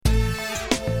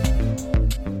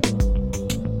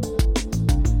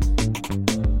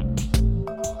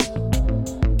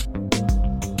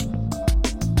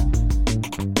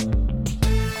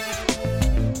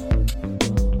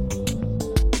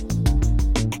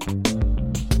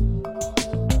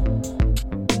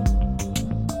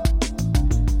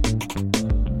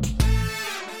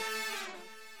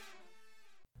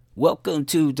Welcome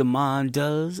to Damon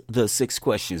Does the 6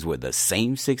 questions, where the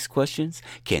same 6 questions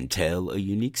can tell a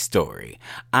unique story.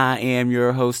 I am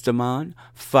your host, Damon,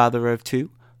 father of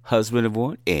two, husband of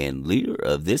one, and leader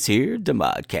of this here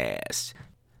Damodcast.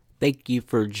 Thank you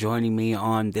for joining me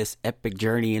on this epic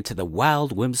journey into the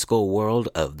wild, whimsical world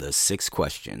of the 6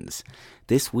 questions.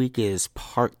 This week is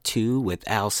part 2 with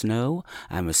Al Snow.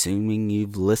 I'm assuming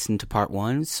you've listened to part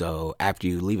 1, so after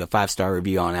you leave a 5-star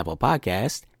review on Apple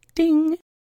Podcast, ding!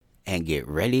 And get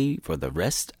ready for the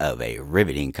rest of a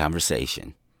riveting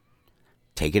conversation.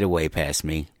 Take it away, past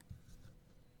me.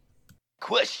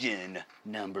 Question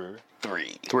number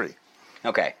 3.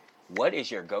 Okay. What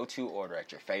is your go-to order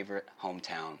at your favorite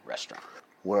hometown restaurant?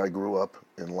 Where I grew up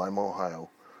in Lima, Ohio,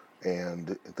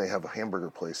 and they have a hamburger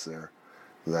place there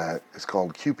that is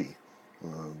called Kewpie,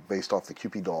 based off the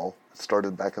Kewpie doll. It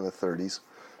started back in the 30s.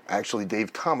 Actually,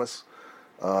 Dave Thomas,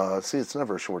 it's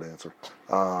never a short answer,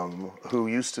 who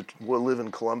used to live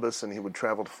in Columbus, and he would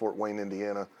travel to Fort Wayne,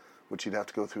 Indiana, which he'd have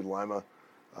to go through Lima.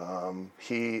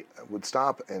 He would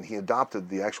stop, and he adopted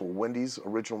the actual Wendy's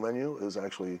original menu. Is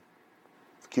actually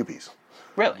Kewpie's.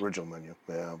 Really? Original menu,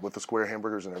 yeah, with the square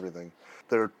hamburgers and everything.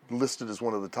 They're listed as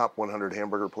one of the top 100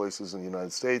 hamburger places in the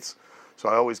United States. So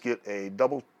I always get a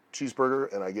double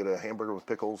cheeseburger, and I get a hamburger with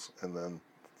pickles, and then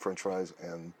French fries,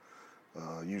 and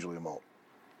usually a malt.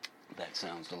 That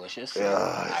sounds delicious. Yeah,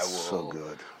 I it's will so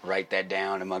good. write that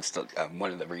down amongst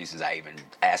one of the reasons I even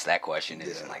asked that question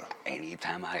is like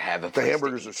anytime I have a The place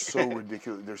hamburgers to are eat. so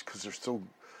ridiculous. Because they're so,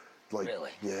 like,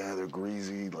 Really? yeah, they're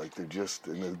greasy. Like they're just,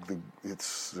 and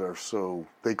they're so.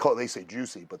 They say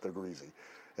juicy, but they're greasy,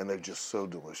 and they're just so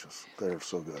delicious. They're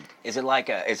so good. Is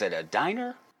it a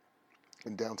diner?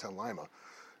 In downtown Lima.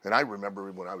 And I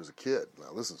remember when I was a kid,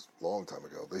 now this is a long time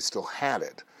ago, they still had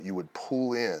it. You would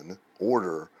pull in,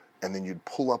 order, and then you'd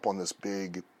pull up on this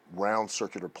big round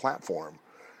circular platform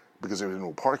because there was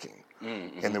no parking.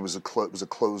 Mm-hmm. And it was a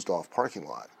closed off parking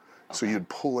lot. Okay. So you'd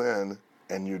pull in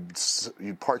and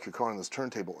you'd park your car on this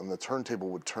turntable, and the turntable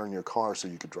would turn your car so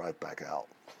you could drive back out.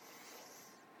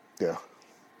 Yeah.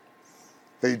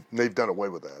 They've done away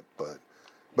with that,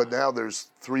 but now there's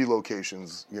 3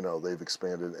 locations, they've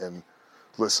expanded. And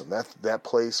listen, that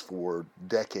place for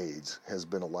decades has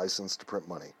been a license to print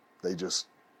money.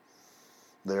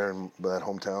 They're in that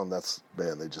hometown,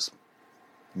 they just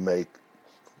make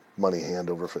money hand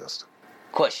over fist.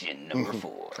 Question number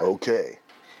 4. Okay.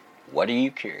 What are you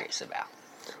curious about?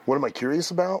 What am I curious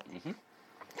about? Mm-hmm.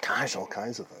 Gosh, all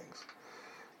kinds of things.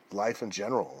 Life in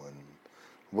general, and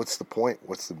what's the point?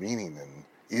 What's the meaning? And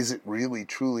is it really,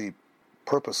 truly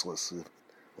purposeless?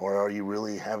 Or are you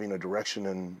really having a direction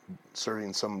and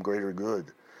serving some greater good?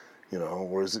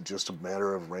 Or is it just a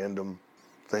matter of random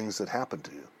things that happen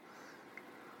to you?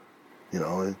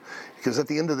 Because at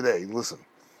the end of the day, listen,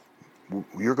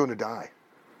 you're going to die.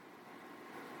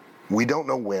 We don't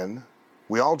know when.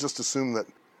 We all just assume that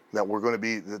there's going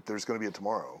to be a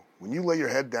tomorrow. When you lay your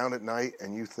head down at night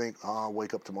and you think, I'll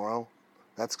wake up tomorrow,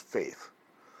 that's faith.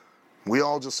 We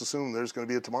all just assume there's going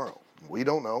to be a tomorrow. We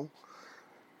don't know.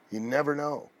 You never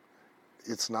know.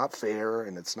 It's not fair,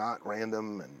 and it's not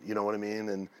random, and you know what I mean?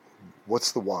 And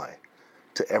what's the why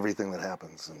to everything that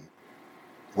happens? And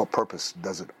what purpose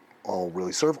does it all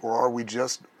really serve? Or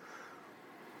is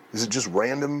it just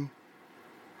random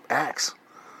acts?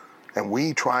 And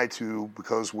we try to,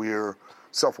 because we're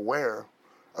self-aware,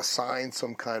 assign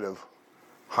some kind of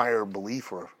higher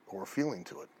belief or feeling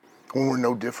to it. When we're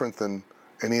no different than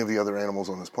any of the other animals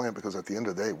on this planet, because at the end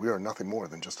of the day, we are nothing more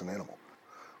than just an animal.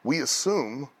 We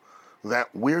assume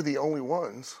that we're the only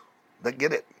ones that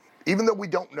get it. Even though we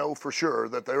don't know for sure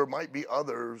that there might be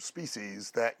other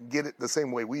species that get it the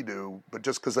same way we do, but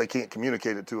just because they can't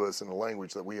communicate it to us in a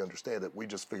language that we understand it, we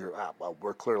just figure, well,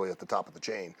 we're clearly at the top of the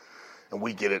chain, and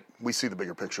we get it. We see the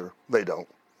bigger picture. They don't.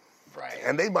 Right.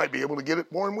 And they might be able to get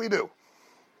it more than we do.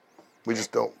 We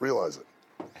just don't realize it.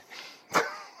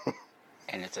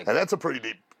 And that's a pretty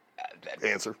deep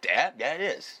answer. That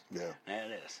is. Yeah. That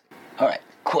is. All right.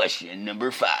 Question number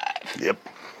 5. Yep.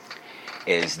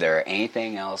 Is there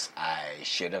anything else I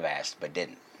should have asked but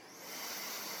didn't?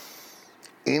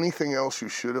 Anything else you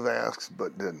should have asked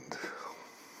but didn't?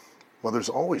 Well, there's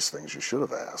always things you should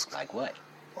have asked. Like what?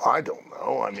 I don't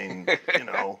know. I mean,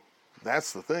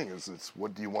 that's the thing is it's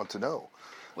what do you want to know?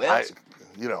 Well,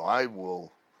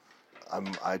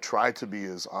 I try to be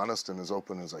as honest and as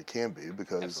open as I can be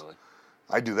because absolutely.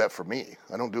 I do that for me.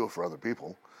 I don't do it for other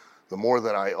people. The more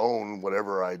that I own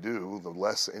whatever I do, the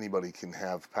less anybody can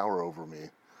have power over me.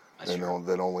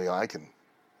 That only I can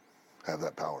have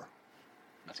that power.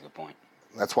 That's a good point.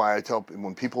 That's why I tell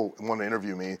when people want to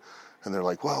interview me and they're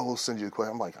like, well, we'll send you the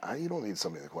question. I'm like, you don't need to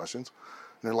send me the questions.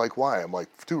 they're like, why? I'm like,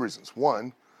 for two reasons.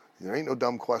 One, there ain't no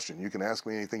dumb question. You can ask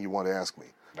me anything you want to ask me.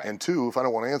 Right. And two, if I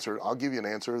don't want to answer it, I'll give you an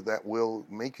answer that will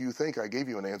make you think I gave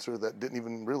you an answer that didn't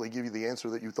even really give you the answer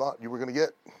that you thought you were going to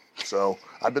get. So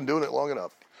I've been doing it long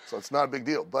enough. So it's not a big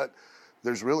deal. But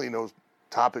there's really no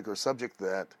topic or subject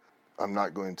that I'm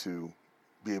not going to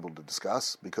be able to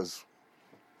discuss because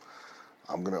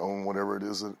I'm going to own whatever it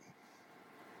is that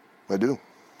I do.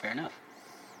 Fair enough.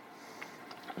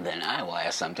 Then I will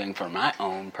ask something for my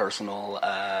own personal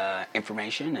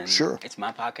information. And Sure. It's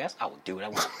my podcast. I will do what I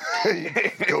want.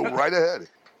 Go right ahead.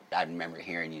 I remember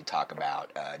hearing you talk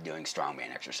about doing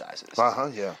strongman exercises.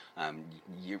 Yeah.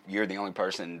 You're the only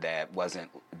person that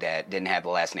didn't have the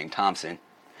last name Thompson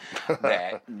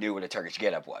that knew what a Turkish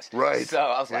get-up was. Right. So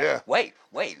I was like, Yeah. wait.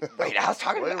 I was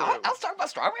talking Wait a minute. about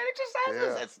strongman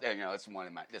exercises. Yeah. It's one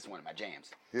of my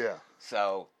jams. Yeah.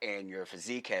 So, and your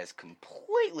physique has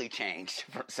completely changed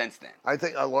since then. I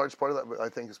think a large part of that, I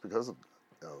think, is because of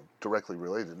directly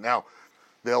related. Now,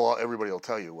 everybody will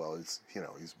tell you, well, it's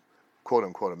he's quote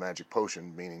unquote a magic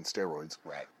potion, meaning steroids.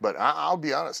 Right. But I'll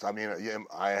be honest. I mean,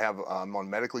 I'm on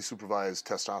medically supervised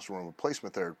testosterone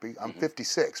replacement therapy. I'm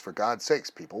 56. For God's sakes,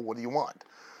 people, what do you want?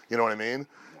 You know what I mean?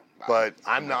 But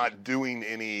I'm not doing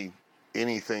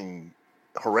anything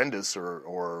horrendous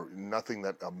or nothing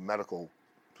that a medical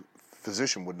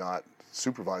physician would not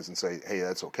supervise and say, hey,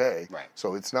 that's okay. Right.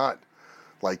 So it's not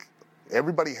like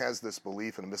everybody has this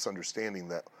belief and a misunderstanding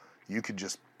that you could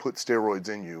just put steroids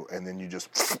in you and then you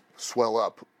just swell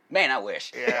up. Man, I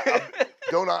wish. Yeah,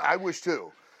 I wish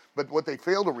too. But what they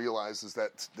fail to realize is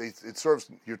that it serves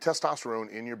your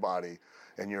testosterone in your body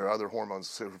and your other hormones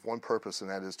serve one purpose, and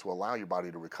that is to allow your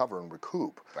body to recover and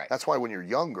recoup. Right. That's why when you're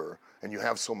younger and you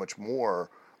have so much more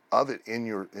of it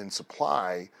in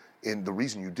supply, and the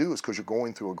reason you do is because you're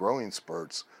going through a growing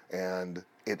spurts, and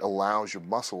it allows your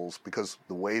muscles, because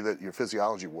the way that your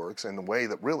physiology works and the way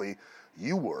that really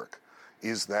you work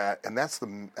is that, and that's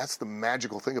the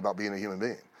magical thing about being a human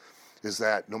being, is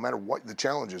that no matter what the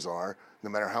challenges are, no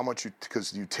matter how much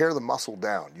because you tear the muscle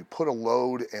down, you put a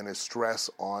load and a stress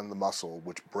on the muscle,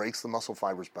 which breaks the muscle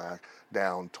fibers back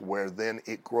down to where then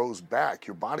it grows back,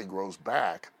 your body grows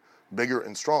back bigger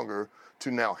and stronger to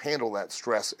now handle that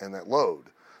stress and that load.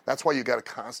 That's why you got to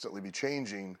constantly be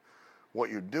changing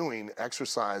what you're doing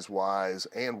exercise-wise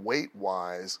and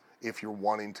weight-wise if you're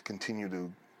wanting to continue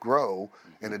to grow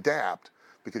and adapt,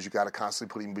 because you got to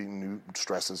constantly put in new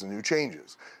stresses and new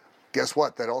changes. Guess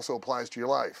what? That also applies to your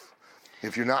life.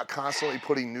 If you're not constantly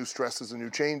putting new stresses and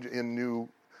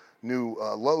new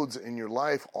loads in your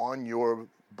life on your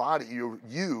body,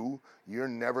 you're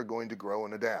never going to grow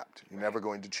and adapt. You're never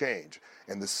going to change.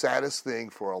 And the saddest thing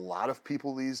for a lot of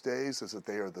people these days is that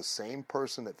they are the same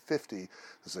person at 50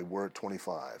 as they were at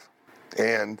 25.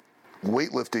 And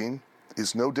weightlifting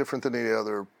is no different than any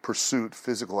other pursuit,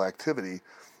 physical activity.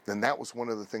 And that was one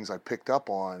of the things I picked up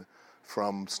on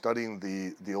from studying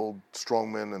the old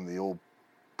strongmen and the old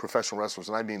professional wrestlers,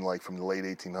 and I mean like from the late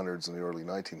 1800s and the early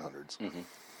 1900s. Mm-hmm.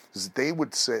 Is they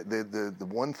would say the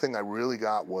one thing I really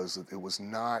got was that it was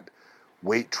not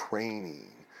weight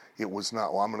training. It was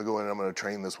not, well, I'm going to go in and I'm going to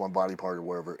train this one body part or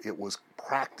whatever. It was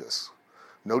practice.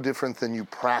 No different than you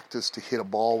practice to hit a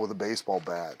ball with a baseball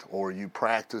bat, or you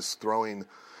practice throwing.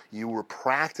 You were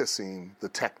practicing the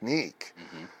technique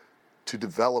to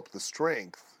develop the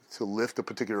strength to lift a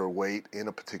particular weight in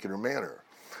a particular manner.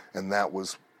 And that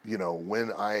was,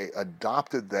 when I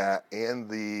adopted that and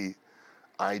the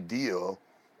idea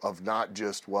of not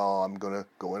just, well, I'm going to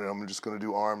go in and I'm just going to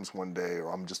do arms one day,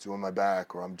 or I'm just doing my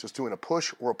back, or I'm just doing a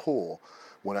push or a pull.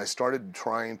 When I started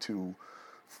trying to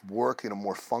work in a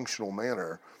more functional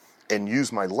manner and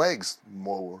use my legs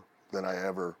more than I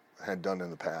ever had done in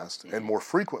the past, and more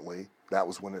frequently, that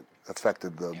was when it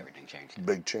affected the Everything changed.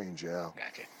 Big change, yeah.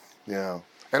 Gotcha. Yeah.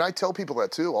 And I tell people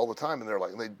that too all the time, and they're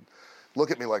like, they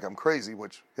look at me like I'm crazy,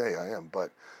 which, hey, I am.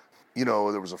 But,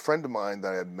 there was a friend of mine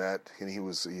that I had met, and he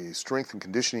was a strength and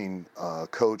conditioning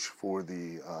coach for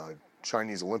the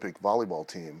Chinese Olympic volleyball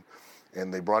team.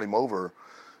 And they brought him over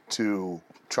to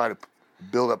try to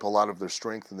build up a lot of their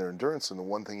strength and their endurance. And the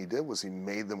one thing he did was he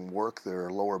made them work their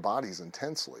lower bodies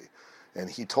intensely. And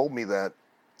he told me that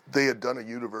they had done a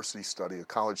university study, a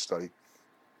college study,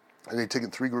 and they'd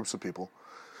taken 3 groups of people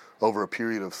over a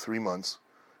period of 3 months.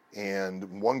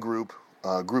 And one group,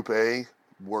 Group A,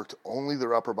 worked only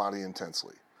their upper body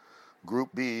intensely. Group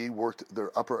B worked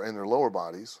their upper and their lower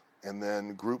bodies. And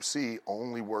then Group C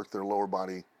only worked their lower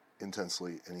body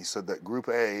intensely. And he said that Group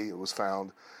A, it was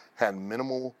found, had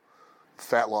minimal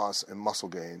fat loss and muscle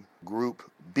gain. Group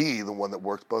B, the one that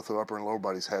worked both the upper and lower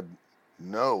bodies, had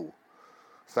no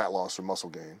fat loss or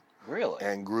muscle gain. Really?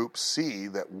 And Group C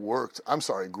that worked, I'm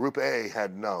sorry, Group A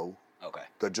had no, Okay.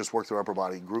 that just worked their upper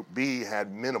body. Group B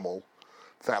had minimal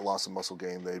fat loss and muscle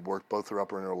gain. They'd worked both their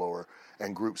upper and their lower.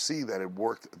 And Group C that had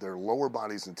worked their lower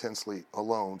bodies intensely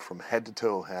alone from head to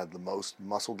toe had the most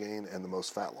muscle gain and the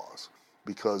most fat loss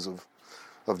because of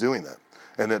doing that.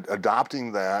 And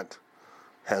adopting that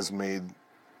has made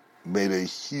a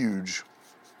huge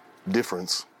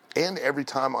difference. And every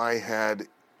time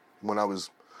as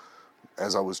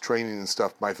I was training and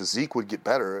stuff, my physique would get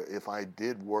better if I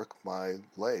did work my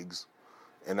legs.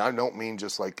 And I don't mean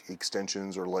just like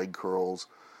extensions or leg curls.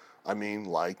 I mean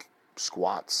like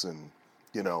squats and,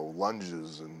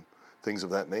 lunges and things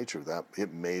of that nature. That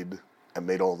it made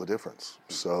all the difference.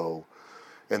 So,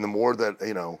 and the more that,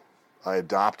 I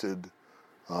adopted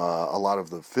a lot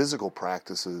of the physical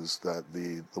practices that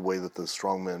the way that the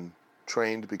strongmen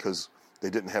trained, because they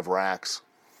didn't have racks,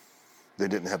 they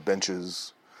didn't have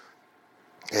benches,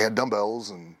 they had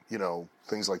dumbbells and,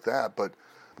 things like that. But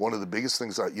one of the biggest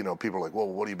things that, people are like, well,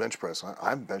 what do you bench press?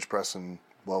 I'm bench pressing,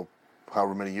 well,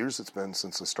 however many years it's been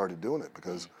since I started doing it,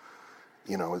 because,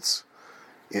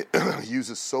 it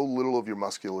uses so little of your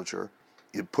musculature.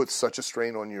 It puts such a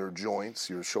strain on your joints,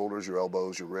 your shoulders, your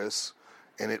elbows, your wrists,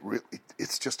 and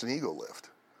it's just an ego lift.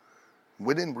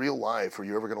 When in real life are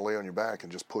you ever going to lay on your back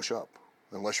and just push up?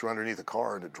 Unless you're underneath a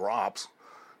car and it drops,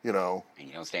 And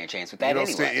you don't stand a chance with that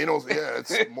anyway.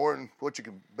 It's more than what you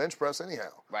can bench press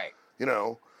anyhow. Right.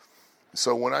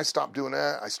 So when I stopped doing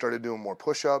that, I started doing more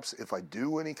push-ups. If I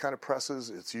do any kind of presses,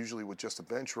 it's usually with just a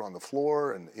bench or on the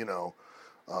floor, and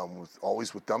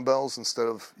always with dumbbells instead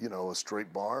of a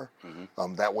straight bar.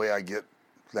 Mm-hmm. That way I get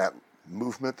that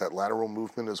movement, that lateral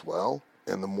movement as well.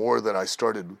 And the more that I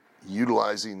started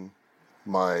utilizing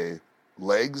my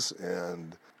legs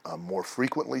and more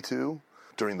frequently too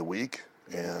during the week,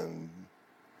 and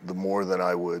the more that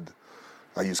I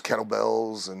use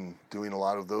kettlebells and doing a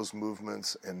lot of those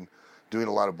movements and doing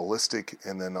a lot of ballistic,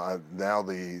 and then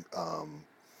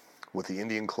with the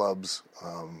Indian clubs,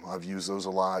 I've used those a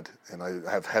lot, and I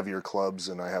have heavier clubs,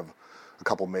 and I have a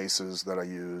couple maces that I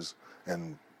use,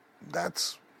 and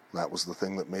that was the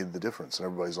thing that made the difference. And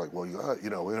everybody's like, well,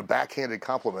 in a backhanded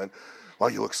compliment, well,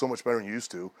 you look so much better than you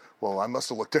used to. Well, I must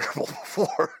have looked terrible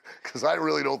before, because I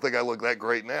really don't think I look that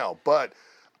great now. But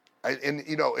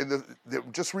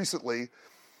just recently,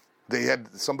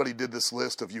 somebody did this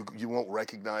list of you won't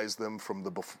recognize them from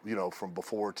from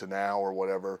before to now or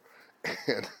whatever,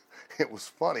 and it was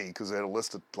funny because they had a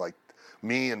list of like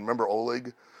me and remember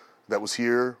Oleg that was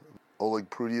here, Oleg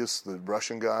Prudius, the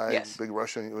Russian guy, yes. Big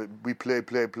Russian. We play,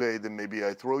 then maybe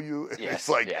I throw you. Yes, it's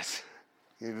like yes.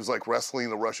 He was like wrestling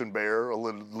the Russian bear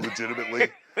legitimately.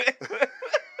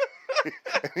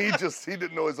 And he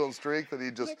didn't know his own strength, and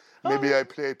he just maybe I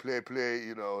play,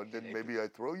 and then maybe I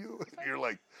throw you. And you're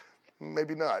like,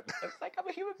 maybe not. It's like I'm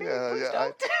a human being.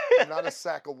 I'm not a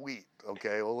sack of wheat,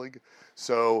 okay, Oleg.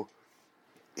 So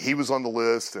he was on the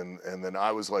list, and then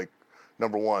I was like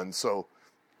number one. So,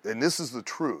 and this is the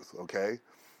truth, okay?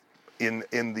 In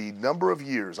the number of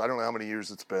years, I don't know how many years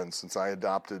it's been since I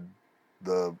adopted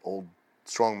the old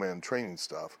strongman training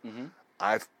stuff. Mm-hmm.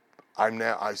 I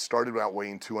started out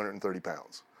weighing 230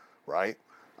 pounds, right?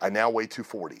 I now weigh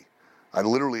 240. I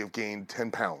literally have gained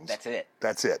 10 pounds. That's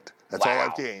it. That's all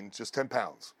I've gained, just 10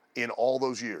 pounds in all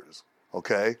those years,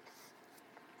 okay?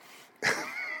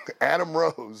 Adam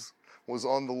Rose was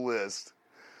on the list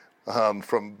from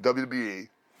WWE.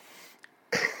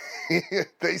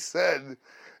 They said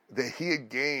that he had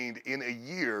gained in a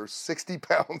year 60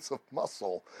 pounds of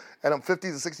muscle, and I'm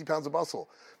 50 to 60 pounds of muscle.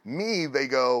 Me, they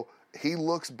go, he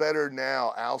looks better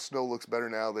now. Al Snow looks better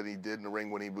now than he did in the ring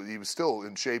when he was still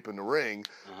in shape in the ring,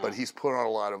 but he's put on a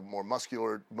lot of more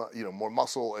more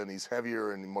muscle, and he's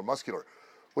heavier and more muscular,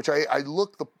 which I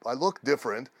look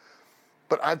different,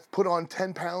 but I've put on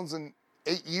 10 pounds in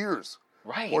 8 years,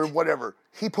 right, or whatever.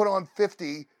 He put on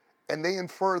 50, and they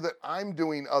infer that I'm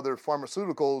doing other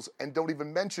pharmaceuticals and don't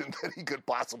even mention that he could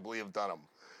possibly have done them.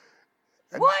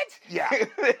 And what? Yeah,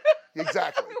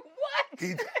 exactly.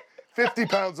 What? 50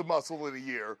 pounds of muscle in a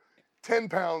year, 10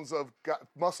 pounds of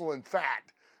muscle and fat,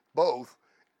 both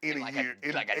in a year,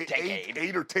 in like a decade.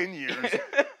 8 or 10 years.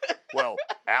 Well,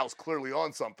 Al's clearly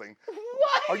on something.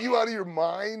 What? Are you out of your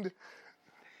mind?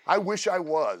 I wish I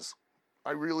was.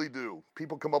 I really do.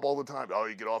 People come up all the time. Oh,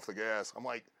 you get off the gas. I'm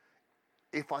like,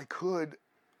 if I could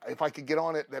get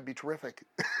on it, that'd be terrific.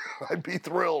 I'd be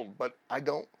thrilled, but I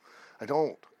don't.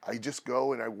 I just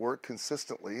go and I work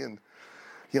consistently, and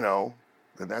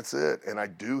and that's it. And I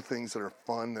do things that are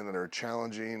fun and that are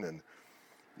challenging,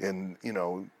 and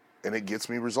it gets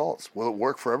me results. Will it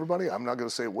work for everybody? I'm not going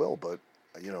to say it will, but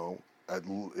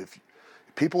if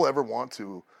people ever want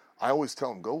to, I always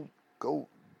tell them, go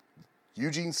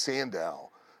Eugene Sandow,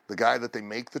 the guy that they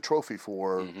make the trophy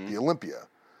for, the Olympia.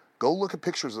 Go look at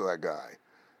pictures of that guy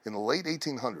in the late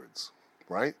 1800s,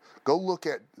 right? Go look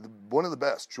at one of the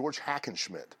best, George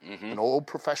Hackenschmidt, an old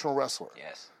professional wrestler.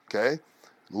 Yes. Okay?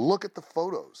 Look at the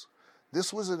photos.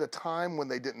 This was at a time when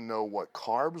they didn't know what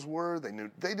carbs were. They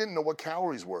didn't know what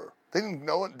calories were. They didn't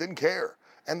know it, didn't care.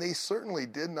 And they certainly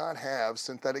did not have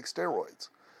synthetic steroids.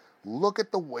 Look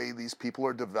at the way these people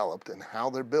are developed and how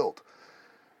they're built.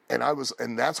 And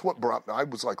that's what I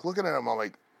was like looking at them, I'm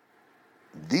like,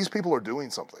 these people are doing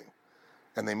something.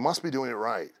 And they must be doing it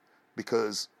right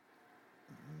because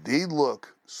they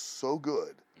look so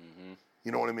good.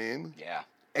 You know what I mean? Yeah.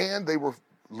 And they were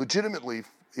legitimately,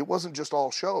 it wasn't just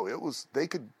all show. It was, they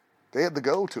had the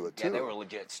go to it too. Yeah, they were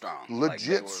legit strong.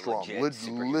 Legit strong.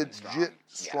 Legit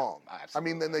strong. Yeah, I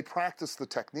mean, then they practiced the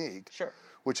technique, sure,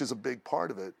 which is a big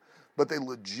part of it. But they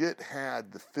legit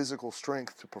had the physical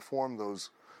strength to perform those,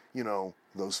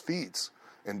 those feats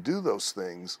and do those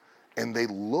things. And they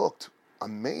looked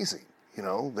amazing.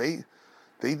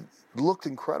 They looked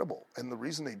incredible. And the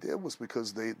reason they did was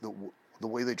because the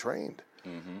way they trained.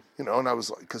 And I was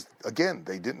like, because again,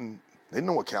 they didn't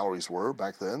know what calories were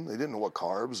back then. They didn't know what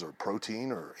carbs or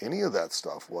protein or any of that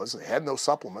stuff was. They had no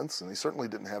supplements, and they certainly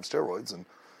didn't have steroids. And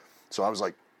so I was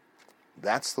like,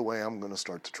 that's the way I'm going to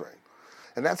start to train.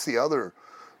 And that's the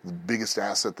biggest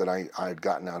asset that I had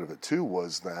gotten out of it too,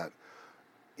 was that,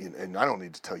 and I don't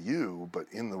need to tell you, but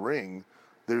in the ring,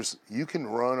 you can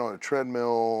run on a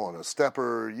treadmill, on a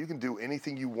stepper, you can do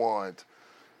anything you want,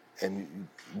 and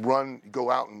go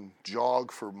out and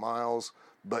jog for miles,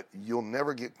 but you'll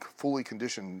never get fully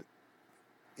conditioned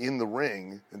in the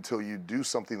ring until you do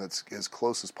something that's as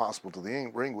close as possible to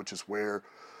the ring, which is where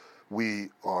we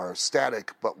are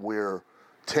static, but we're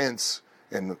tense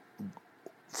and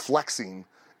flexing,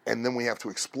 and then we have to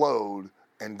explode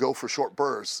and go for short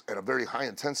bursts at a very high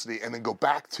intensity, and then go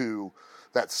back to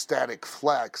that static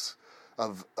flex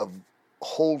of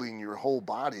holding your whole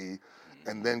body,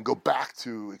 and then go back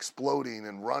to exploding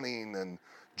and running and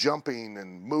jumping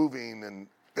and moving,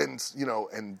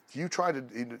 and you try to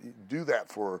do that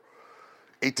for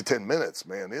 8 to 10 minutes,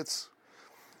 man.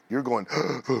 You're going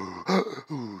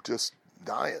just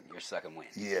dying. You're sucking wind.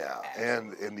 Yeah,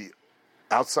 and the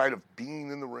outside of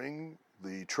being in the ring,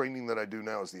 the training that I do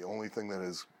now is the only thing that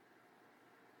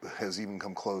has even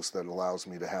come close that allows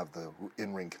me to have the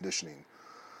in-ring conditioning.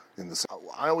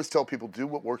 I always tell people, do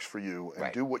what works for you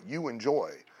and do what you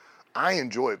enjoy. I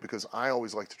enjoy it because I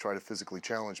always like to try to physically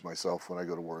challenge myself when I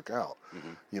go to work out.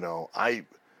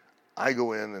 I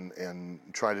go in and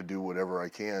try to do whatever I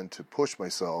can to push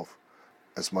myself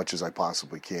as much as I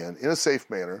possibly can in a safe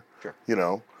manner.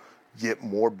 Sure. Get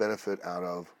more benefit out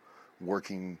of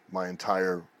working my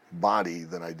entire body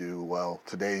than I do,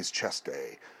 today's chest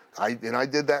day. I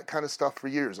did that kind of stuff for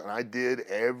years, and I did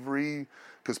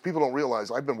because people don't realize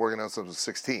I've been working out since I was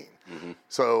 16.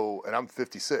 So, and I'm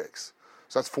 56.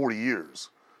 So that's 40 years.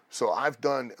 So I've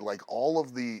done like all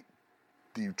of the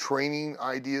training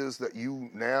ideas that you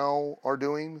now are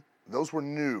doing, those were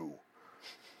new.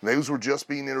 Those were just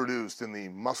being introduced in the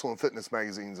muscle and fitness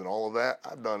magazines and all of that.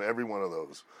 I've done every one of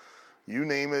those. You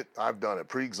name it, I've done it.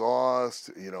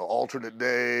 Pre-exhaust, alternate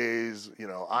days.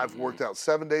 I've worked out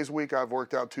 7 days a week. I've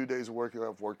worked out 2 days a week.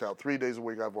 I've worked out 3 days a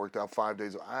week. I've worked out 5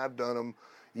 days. I've done them.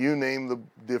 You name the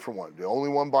different one. The only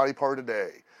one body part a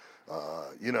day.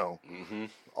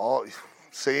 All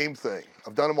same thing.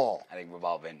 I've done them all. I think we've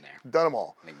all been there. Done them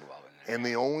all. I think we've all been there. And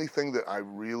the only thing that I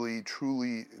really,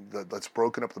 truly, that's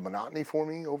broken up the monotony for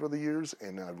me over the years,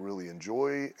 and I really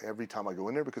enjoy every time I go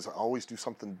in there, because I always do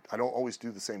something. I don't always do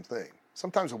the same thing.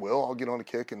 Sometimes I will. I'll get on a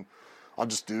kick and I'll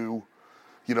just do,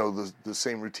 the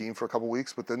same routine for a couple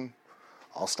weeks, but then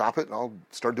I'll stop it and I'll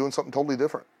start doing something totally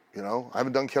different. I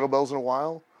haven't done kettlebells in a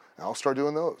while, and I'll start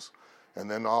doing those.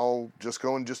 And then I'll just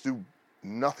go and just do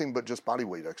nothing but just body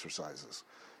weight exercises.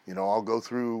 I'll go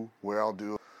through where I'll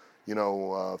do,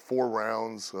 4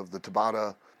 rounds of the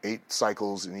Tabata, 8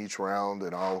 cycles in each round,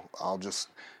 and I'll just,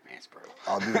 man, it's brutal.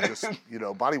 I'll do just,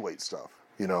 body weight stuff,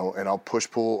 and I'll push,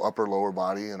 pull, upper, lower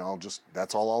body, and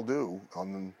that's all I'll do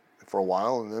for a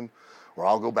while, and then, or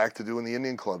I'll go back to doing the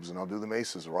Indian clubs, and I'll do the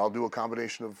maces, or I'll do a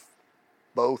combination of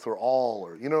both or all,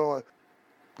 or,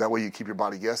 that way you keep your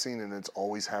body guessing, and it's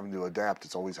always having to adapt.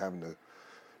 It's always having to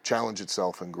challenge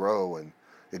itself and grow, and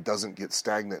it doesn't get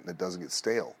stagnant and it doesn't get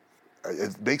stale.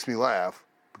 It makes me laugh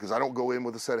because I don't go in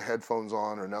with a set of headphones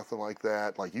on or nothing like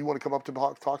that. Like, you want to come up to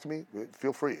talk to me?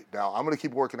 Feel free. Now, I'm going to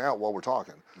keep working out while we're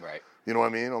talking. Right. You know what I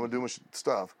mean? I'm going to do my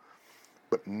stuff.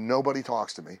 But nobody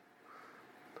talks to me.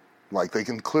 Like they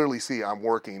can clearly see I'm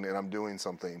working and I'm doing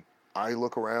something. I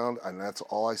look around and that's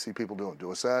all I see people doing.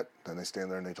 Do a set, then they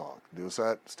stand there and they talk. Do a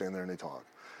set, stand there and they talk.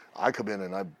 I come in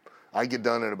and I get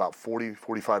done in about 40,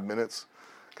 45 minutes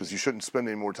because you shouldn't spend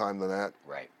any more time than that.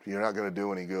 Right. You're not going to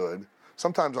do any good.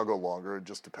 Sometimes I'll go longer. It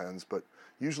just depends. But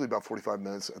usually about 45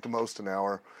 minutes, at the most an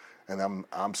hour. And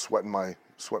I'm sweating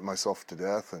myself to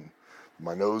death, and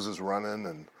my nose is running,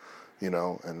 and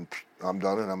and I'm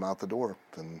done and I'm out the door,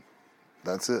 and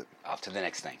that's it. Off to the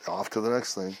next thing. Off to the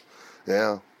next thing,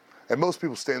 yeah. And most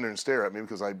people stand there and stare at me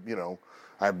because I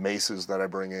have maces that I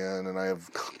bring in, and I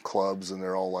have clubs, and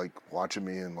they're all like watching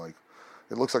me, and like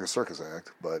it looks like a circus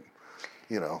act, but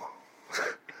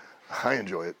I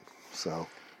enjoy it. So.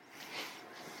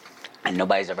 And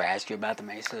nobody's ever asked you about the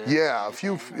Mesas? Yeah, a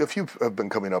few have been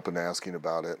coming up and asking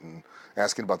about it, and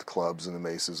asking about the clubs and the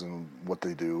Mesas and what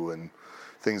they do and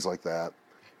things like that.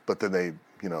 But then they,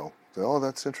 say, oh,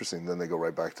 that's interesting. Then they go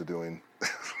right back to doing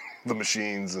the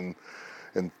machines and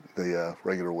the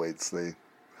regular weights. They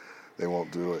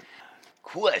won't do it.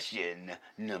 Question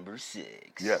number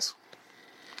 6. Yes.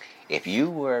 If you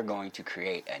were going to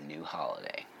create a new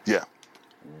holiday, Yeah.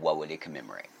 what would it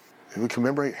commemorate? It would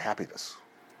commemorate happiness.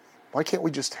 Why can't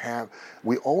we just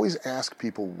we always ask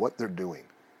people what they're doing.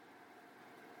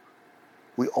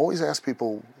 We always ask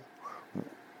people,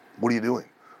 what are you doing?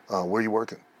 Where are you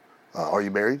working? Are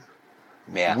you married?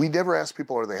 Yeah. We never ask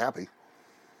people, are they happy?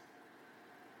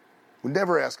 We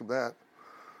never ask them that.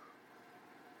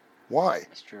 Why?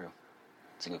 That's true.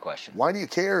 It's a good question. Why do you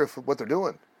care if what they're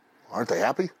doing? Aren't they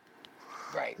happy?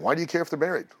 Right. Why do you care if they're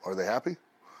married? Are they happy?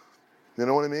 You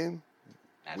know what I mean?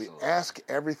 Absolutely. We ask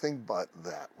everything but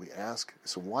that.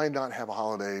 So why not have a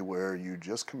holiday where you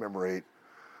just commemorate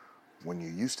when you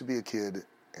used to be a kid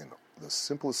and the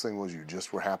simplest thing was you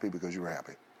just were happy because you were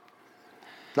happy.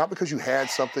 Not because you had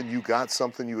something, you got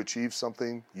something, you achieved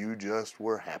something, you just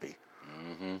were happy.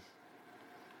 Mm-hmm.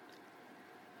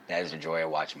 That is the joy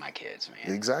of watching my kids,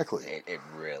 man. Exactly. It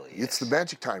really is. It's the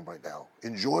magic time right now.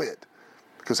 Enjoy it.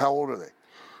 Because how old are they?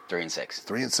 3 and 6.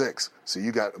 3 and 6. So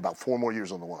you got about 4 more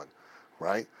years on the one,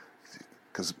 right?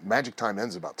 Because magic time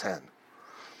ends about 10.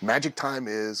 Magic time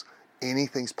is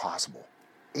anything's possible.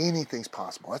 Anything's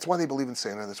possible. That's why they believe in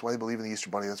Santa. That's why they believe in the Easter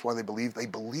Bunny. That's why they believe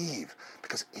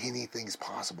because anything's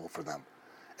possible for them.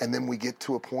 And then we get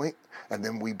to a point, and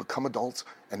then we become adults,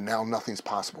 and now nothing's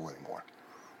possible anymore.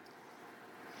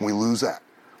 We lose that.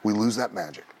 We lose that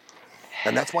magic.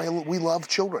 And that's why we love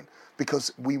children,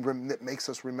 because it makes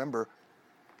us remember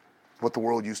what the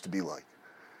world used to be like,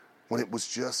 when it was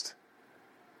just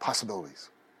possibilities.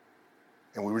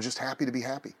 And we were just happy to be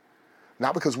happy.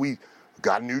 Not because we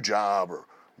got a new job, or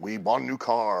we bought a new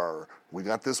car, or we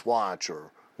got this watch,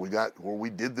 or we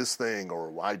did this thing,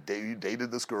 or you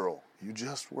dated this girl. You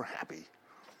just were happy.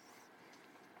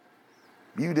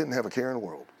 You didn't have a care in the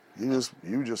world.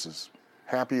 You just as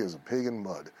happy as a pig in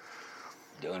mud.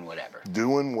 Doing whatever.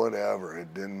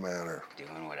 It didn't matter.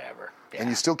 Doing whatever. Yeah. And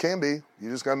you still can be. You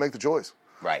just got to make the choice.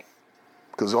 Right.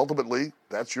 Because ultimately,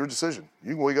 that's your decision.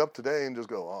 You can wake up today and just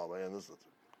go, oh man,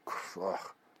 I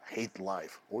hate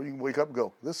life. Or you can wake up and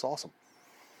go, this is awesome.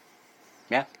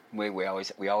 Yeah, we always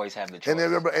have the choice.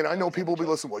 And I know people will be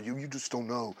listening, well, you just don't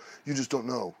know. You just don't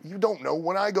know. You don't know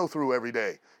what I go through every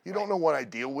day. You don't know what I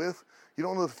deal with. You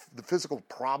don't know the physical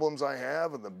problems I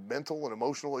have and the mental and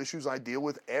emotional issues I deal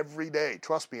with every day.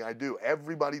 Trust me, I do.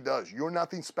 Everybody does. You're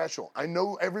nothing special. I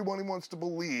know everyone wants to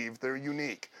believe they're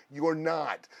unique. You're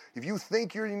not. If you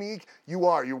think you're unique, you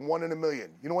are. You're 1 in a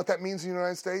million. You know what that means in the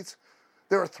United States?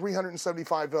 There are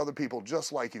 375 other people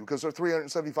just like you, because there are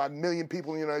 375 million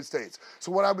people in the United States. So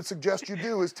what I would suggest you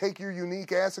do is take your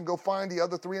unique ass and go find the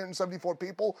other 374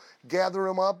 people, gather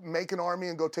them up, make an army,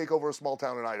 and go take over a small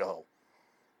town in Idaho.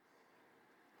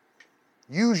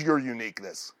 Use your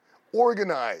uniqueness.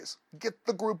 Organize. Get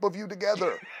the group of you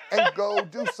together and go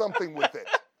do something with it.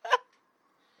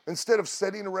 Instead of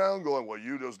sitting around going, well,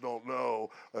 you just don't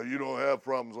know. You don't have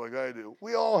problems like I do.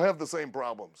 We all have the same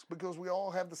problems because we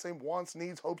all have the same wants,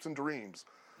 needs, hopes, and dreams.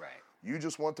 Right. You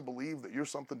just want to believe that you're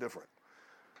something different.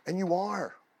 And you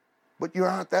are. But you're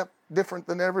not that different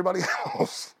than everybody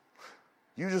else.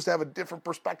 You just have a different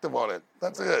perspective on it.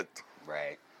 That's it.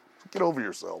 Right. Get over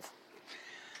yourself.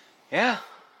 Yeah.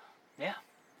 Yeah.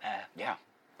 Yeah.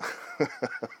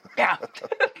 Yeah.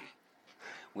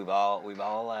 We've all.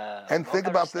 And think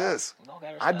about this.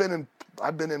 I've been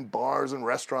been in bars and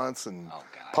restaurants and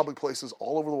public places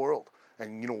all over the world.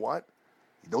 And you know what?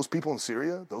 Those people in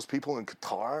Syria, those people in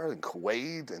Qatar and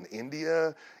Kuwait and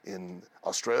India, in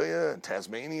Australia and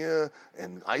Tasmania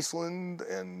and Iceland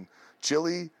and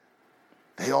Chile,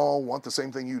 they all want the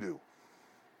same thing you do.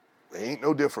 They ain't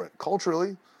no different.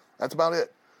 Culturally, That's about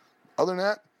it. Other than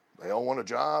that, they all want a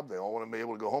job. They all want to be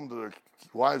able to go home to their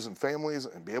wives and families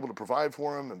and be able to provide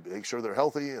for them and make sure they're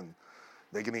healthy and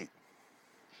they can eat.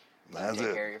 That's take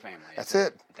it. care of your family. That's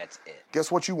it. That's it.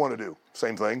 Guess what you want to do?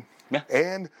 Same thing. Yeah.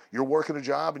 And you're working a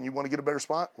job and you want to get a better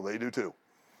spot? Well, they do too.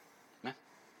 Yeah.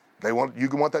 You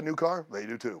can want that new car? They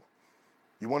do too.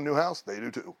 You want a new house? They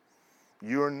do too.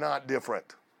 You're not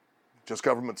different. Just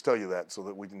governments tell you that so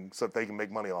that they can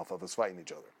make money off of us fighting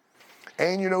each other.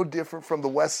 And you're no different from the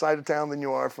west side of town than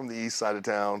you are from the east side of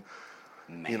town.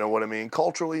 Man. You know what I mean?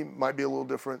 Culturally, might be a little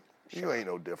different. Sure. You ain't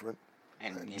no different.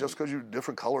 And just because you're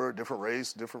different color, different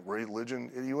race, different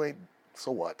religion, you ain't,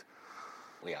 so what?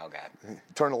 We all got.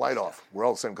 Turn the light off. We're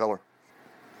all the same color.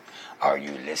 Are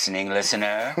you listening,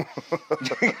 listener?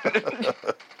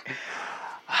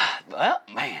 Well,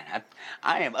 man,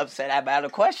 I am upset about the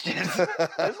questions.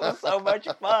 This was so much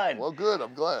fun. Well, good.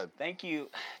 I'm glad. Thank you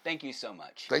so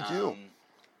much. Thank you.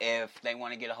 If they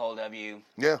want to get a hold of you,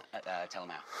 tell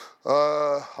them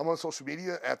how. I'm on social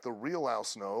media at The Real Al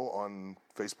Snow on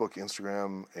Facebook,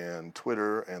 Instagram, and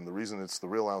Twitter. And the reason it's The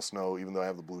Real Al Snow, even though I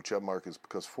have the blue check mark, is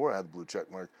because before I had the blue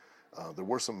check mark, there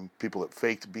were some people that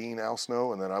faked being Al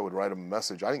Snow, and then I would write them a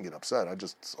message. I didn't get upset. I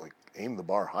just aimed the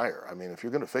bar higher. I mean, if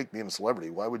you're going to fake being a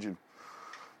celebrity, why would you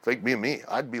fake being me?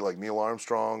 I'd be like Neil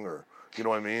Armstrong or, you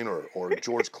know what I mean, or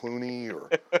George Clooney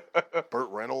or Burt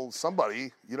Reynolds.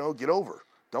 Somebody, get over.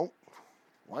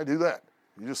 Why do that?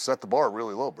 You just set the bar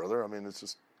really low, brother. I mean, it's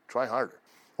just try harder.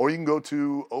 Or you can go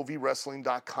to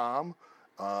ovwrestling.com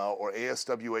or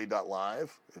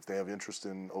aswa.live if they have interest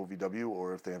in OVW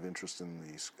or if they have interest in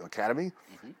the academy.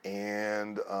 Mm-hmm.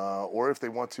 And or if they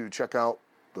want to check out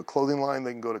the clothing line,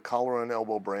 they can go to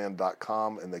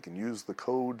collarandelbowbrand.com and they can use the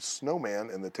code Snowman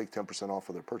and they take 10% off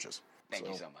of their purchase. Thank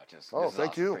you so much. This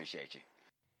thank awesome. you. Appreciate you.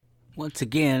 Once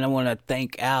again, I want to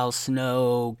thank Al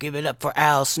Snow. Give it up for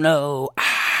Al Snow. Yeah.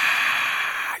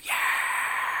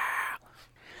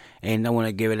 And I want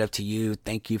to give it up to you.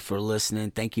 Thank you for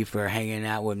listening. Thank you for hanging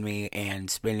out with me and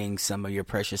spending some of your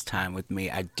precious time with me.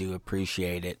 I do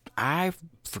appreciate it. I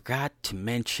forgot to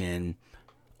mention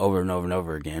over and over and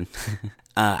over again.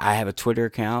 I have a Twitter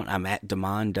account. I'm at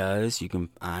Damon Does.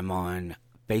 I'm on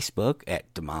Facebook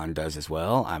at Damon Does as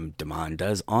well. I'm Damon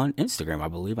Does on Instagram. I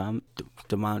believe I'm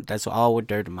Damon. That's all what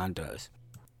Damon Does.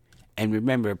 And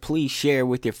remember, please share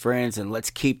with your friends and let's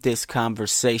keep this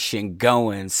conversation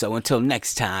going. So until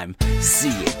next time, see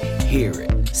it, hear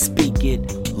it, speak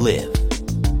it, live.